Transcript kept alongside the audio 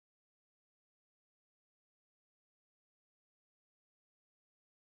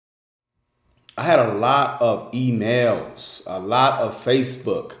I had a lot of emails, a lot of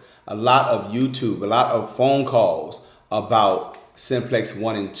Facebook, a lot of YouTube, a lot of phone calls about Simplex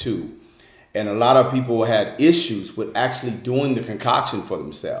 1 and 2. And a lot of people had issues with actually doing the concoction for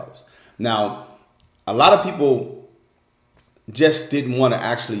themselves. Now, a lot of people just didn't want to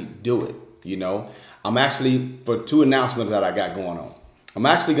actually do it. You know, I'm actually, for 2 announcements that I got going on, I'm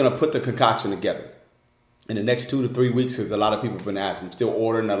actually going to put the concoction together in the next 2 to 3 weeks, because a lot of people have been asking. I'm still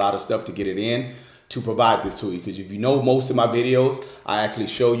ordering a lot of stuff to get it in to provide this to you, because if you know most of my videos, I actually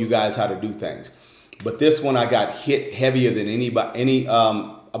show you guys how to do things. But this one I got hit heavier than any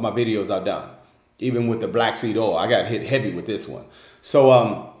of my videos I've done. Even with the black seed oil, I got hit heavy with this one.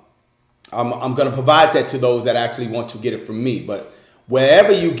 So I'm going to provide that to those that actually want to get it from me. But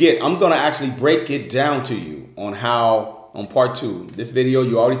wherever you get, I'm going to actually break it down to you on how, on part 2. This video,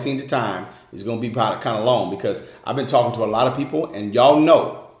 you already seen the time, is going to be kind of long, because I've been talking to a lot of people, and y'all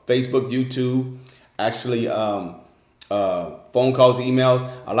know Facebook, YouTube, actually phone calls, emails,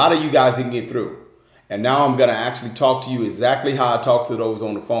 a lot of you guys didn't get through. And now I'm going to actually talk to you exactly how I talk to those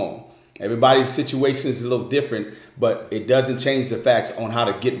on the phone. Everybody's situation is a little different, but it doesn't change the facts on how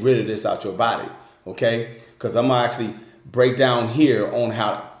to get rid of this out your body. Okay? Because I'm going to actually break down here on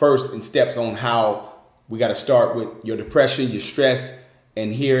how, first, in steps on how we got to start with your depression, your stress,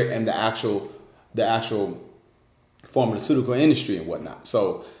 and here and the actual pharmaceutical industry and whatnot.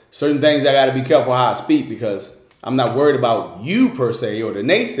 So certain things I got to be careful how I speak, because I'm not worried about you per se, or the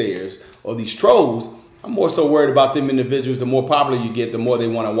naysayers, or these trolls. I'm more so worried about them individuals. The more popular you get, the more they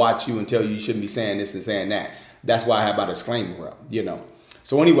want to watch you and tell you shouldn't be saying this and saying that. That's why I have my disclaimer up, you know.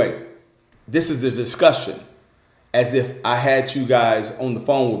 So anyway, this is the discussion as if I had you guys on the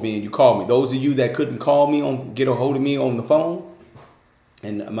phone with me and you called me. Those of you that couldn't call me, get a hold of me on the phone,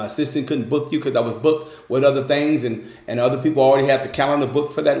 and my assistant couldn't book you because I was booked with other things, and other people already have the calendar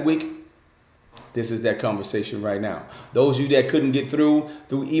booked for that week. This is that conversation right now. Those of you that couldn't get through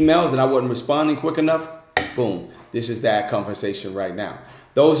emails and I wasn't responding quick enough, boom, this is that conversation right now.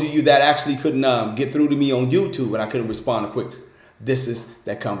 Those of you that actually couldn't get through to me on YouTube and I couldn't respond quick, this is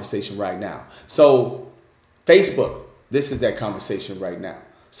that conversation right now. So Facebook, this is that conversation right now.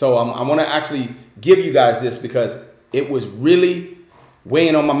 So I want to actually give you guys this, because it was really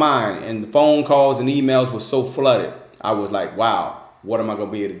weighing on my mind, and the phone calls and emails were so flooded. I was like, wow, what am I going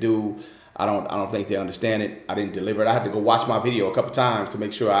to be able to do? I don't think they understand it. I didn't deliver it. I had to go watch my video a couple times to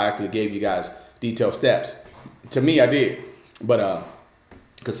make sure I actually gave you guys detailed steps. To me, I did. But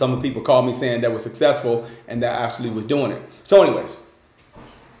because some of the people called me saying that was successful and that actually was doing it. So anyways,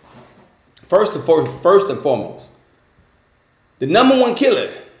 first and foremost, the #1 killer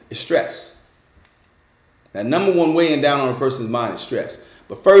is stress. That #1 weighing down on a person's mind is stress.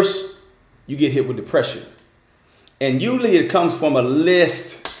 But first, you get hit with depression. And usually it comes from a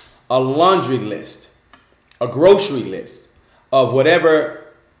list, a laundry list, a grocery list of whatever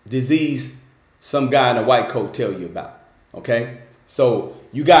disease some guy in a white coat tell you about. Okay? So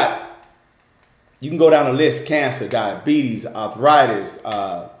you can go down a list: cancer, diabetes, arthritis,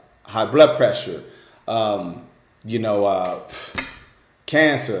 high blood pressure,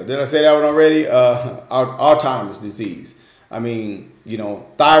 cancer. Did I say that one already? Alzheimer's disease. I mean,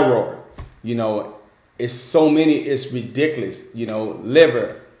 thyroid, it's so many, it's ridiculous,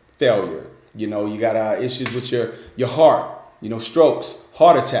 liver failure, you got issues with your heart, strokes,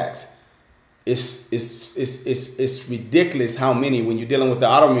 heart attacks. It's ridiculous how many, when you're dealing with the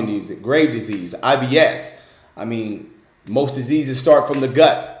autoimmune disease, grave disease, IBS. I mean, most diseases start from the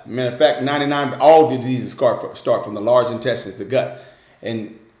gut. Matter of fact, all diseases start from the large intestines, the gut.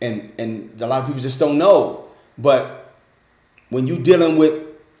 And a lot of people just don't know. But when you're dealing with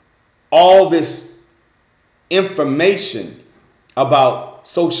all this information about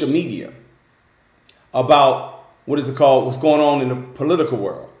social media, about what's going on in the political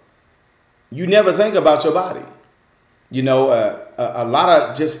world, you never think about your body. A lot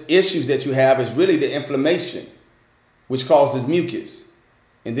of just issues that you have is really the inflammation, which causes mucus.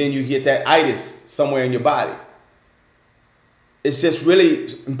 And then you get that itis somewhere in your body. It's just really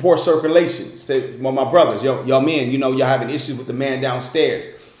in poor circulation. Say, well, my brothers, y'all men, y'all having issues with the man downstairs.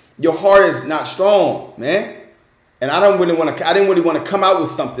 Your heart is not strong, man. And I didn't really want to come out with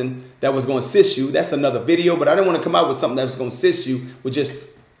something that was going to assist you. That's another video, but I didn't want to come out with something that was going to assist you with just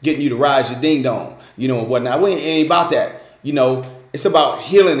getting you to rise your ding dong, and whatnot. We ain't about that. It's about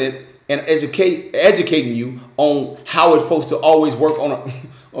healing it and educating you on how it's supposed to always work on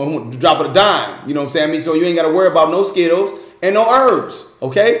the drop of a dime. You know what I'm saying? I mean, so you ain't got to worry about no Skittles and no herbs,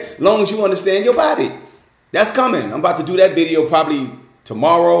 okay? As long as you understand your body. That's coming. I'm about to do that video probably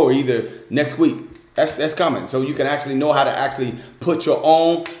tomorrow or either next week. That's coming. So you can actually know how to actually put your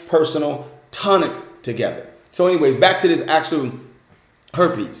own personal ton together. So anyways, back to this actual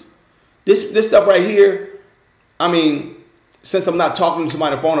herpes. This stuff right here, I mean, since I'm not talking to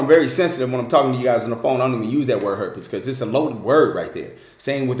somebody on the phone, I'm very sensitive when I'm talking to you guys on the phone. I don't even use that word herpes because it's a loaded word right there.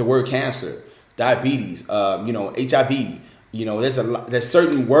 Same with the word cancer, diabetes, HIV. There's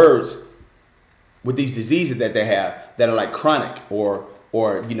certain words with these diseases that they have that are like chronic or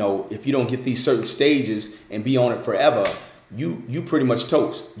if you don't get these certain stages and be on it forever, you pretty much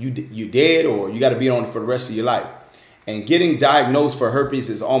toast. You dead, or you got to be on it for the rest of your life. And getting diagnosed for herpes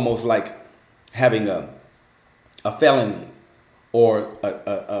is almost like having a felony, or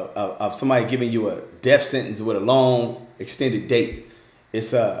of somebody giving you a death sentence with a long extended date.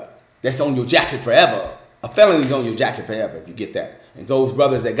 That's on your jacket forever. A felony is on your jacket forever if you get that. And those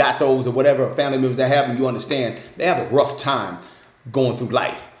brothers that got those, or whatever, family members that have them, you understand, they have a rough time going through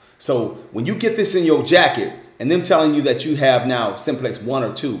life. So when you get this in your jacket and them telling you that you have now simplex 1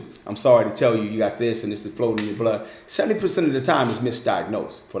 or 2, I'm sorry to tell you, you got this and this is floating in your blood, 70% of the time is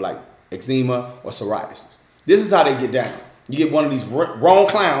misdiagnosed for like eczema or psoriasis. This is how they get down. You get one of these wrong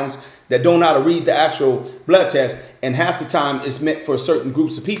clowns that don't know how to read the actual blood test, and half the time it's meant for certain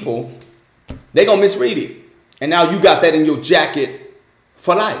groups of people. They're going to misread it. And now you got that in your jacket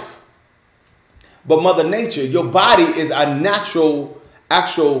for life. But Mother Nature, your body is a natural,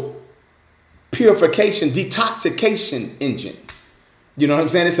 actual purification, detoxification engine. You know what I'm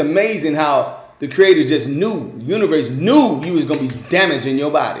saying? It's amazing how the Creator just knew, the universe knew you was going to be damaging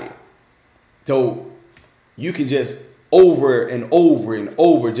your body. So you can just over and over and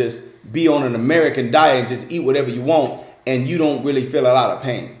over just be on an American diet and just eat whatever you want, and you don't really feel a lot of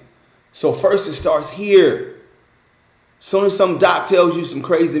pain. So first it starts here. Soon as some doc tells you some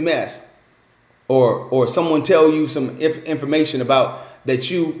crazy mess, or someone tell you some information about that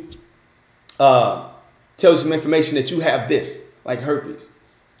you tell you some information that you have this, like herpes,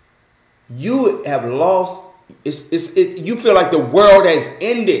 you have lost. You feel like the world has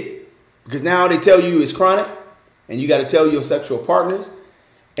ended, because now they tell you it's chronic, and you got to tell your sexual partners,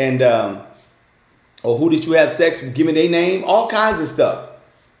 and or who did you have sex with, giving their name, all kinds of stuff.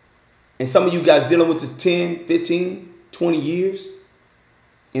 And some of you guys dealing with this 10, 15, 20 years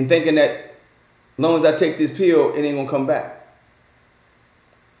and thinking that as long as I take this pill, it ain't gonna come back.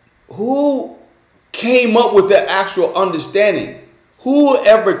 Who came up with the actual understanding? Who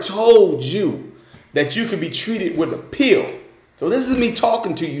ever told you that you could be treated with a pill? So this is me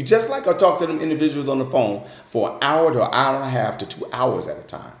talking to you just like I talk to them individuals on the phone for an hour to an hour and a half to 2 hours at a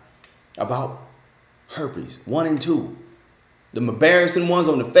time about herpes 1 and 2. The embarrassing ones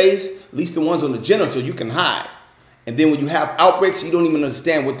on the face, at least the ones on the genital, you can hide. And then when you have outbreaks, you don't even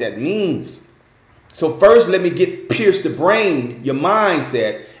understand what that means. So first, let me pierce the brain, your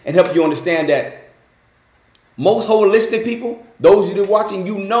mindset, and help you understand that most holistic people, those of you that are watching,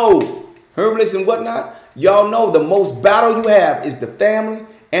 you know, herbalists and whatnot, y'all know the most battle you have is the family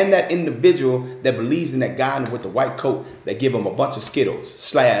and that individual that believes in that guy with the white coat that give them a bunch of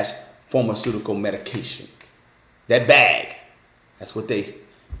Skittles / pharmaceutical medication. That bag. That's what they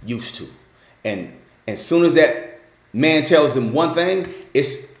used to. And as soon as that man tells them one thing,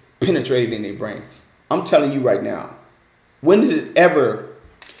 it's penetrated in their brain. I'm telling you right now, when did it ever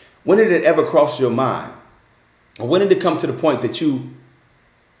cross your mind? Or when did it come to the point that you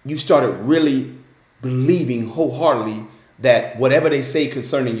started really believing wholeheartedly that whatever they say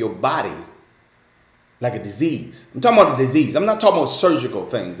concerning your body, like a disease. I'm talking about a disease. I'm not talking about surgical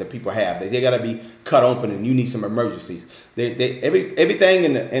things that people have. They got to be cut open and you need some emergencies. Everything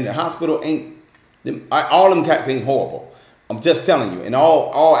in the hospital ain't, all them cats ain't horrible. I'm just telling you. And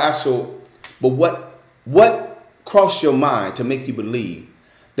all actual, but what crossed your mind to make you believe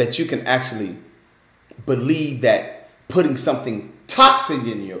that you can actually believe that putting something toxic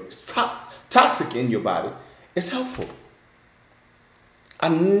in your body is helpful? I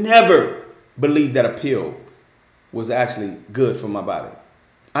never believed that a pill was actually good for my body.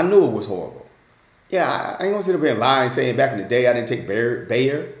 I knew it was horrible. Yeah, I ain't gonna sit up here and lie and say back in the day I didn't take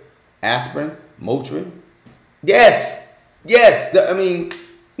Bayer, aspirin, Motrin. Yes. I mean,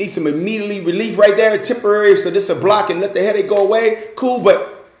 need some immediately relief right there, temporary, so this a block and let the headache go away. Cool,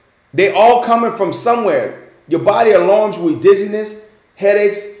 but they all coming from somewhere. Your body alarms you with dizziness,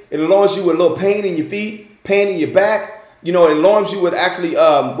 headaches. It alarms you with a little pain in your feet, pain in your back. You know, it alarms you with actually,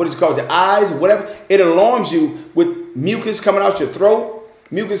 what is it called, your eyes or whatever. It alarms you with mucus coming out your throat,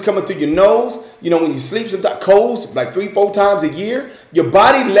 mucus coming through your nose. You know, when you sleep, sometimes colds, like 3-4 times a year. Your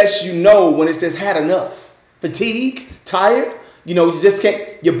body lets you know when it's just had enough. Fatigue, tired. You know, you just can't,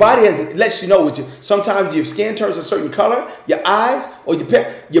 your body lets you know what sometimes your skin turns a certain color, your eyes, or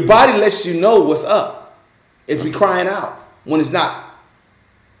your body lets you know what's up. It's be crying out when it's not.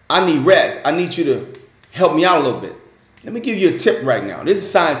 I need rest. I need you to help me out a little bit. Let me give you a tip right now. This is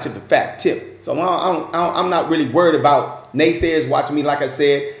scientific fact tip. So I'm not really worried about naysayers watching me, like I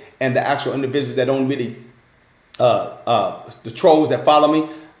said, and the actual individuals that don't really, the trolls that follow me.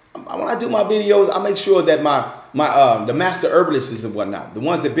 When I do my videos, I make sure that the master herbalists and whatnot, the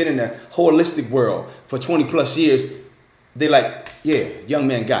ones that been in the holistic world for 20 plus years, they like, yeah, young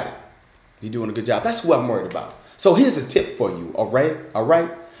man got it. You're doing a good job. That's what I'm worried about. So here's a tip for you, all right? All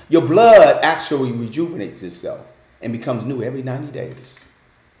right? Your blood actually rejuvenates itself and becomes new every 90 days.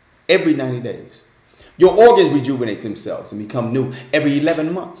 Every 90 days. Your organs rejuvenate themselves and become new every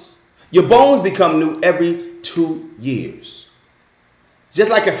 11 months. Your bones become new every 2 years. Just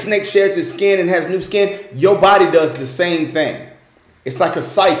like a snake sheds its skin and has new skin, your body does the same thing. It's like a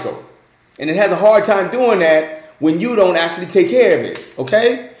cycle. And it has a hard time doing that when you don't actually take care of it,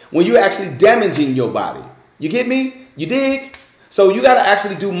 okay? When you're actually damaging your body. You get me? You dig? So you got to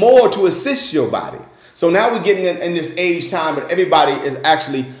actually do more to assist your body. So now we're getting in this age time, but everybody is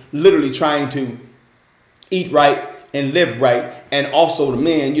actually literally trying to eat right and live right. And also the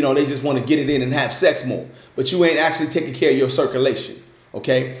men, you know, they just want to get it in and have sex more. But you ain't actually taking care of your circulation.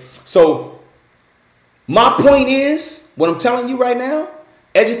 Okay? So my point is, what I'm telling you right now,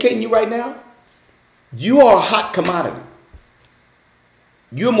 educating you right now, you are a hot commodity.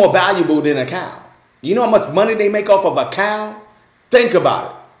 You're more valuable than a cow. You know how much money they make off of a cow? Think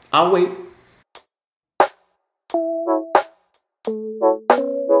about it. I'll wait.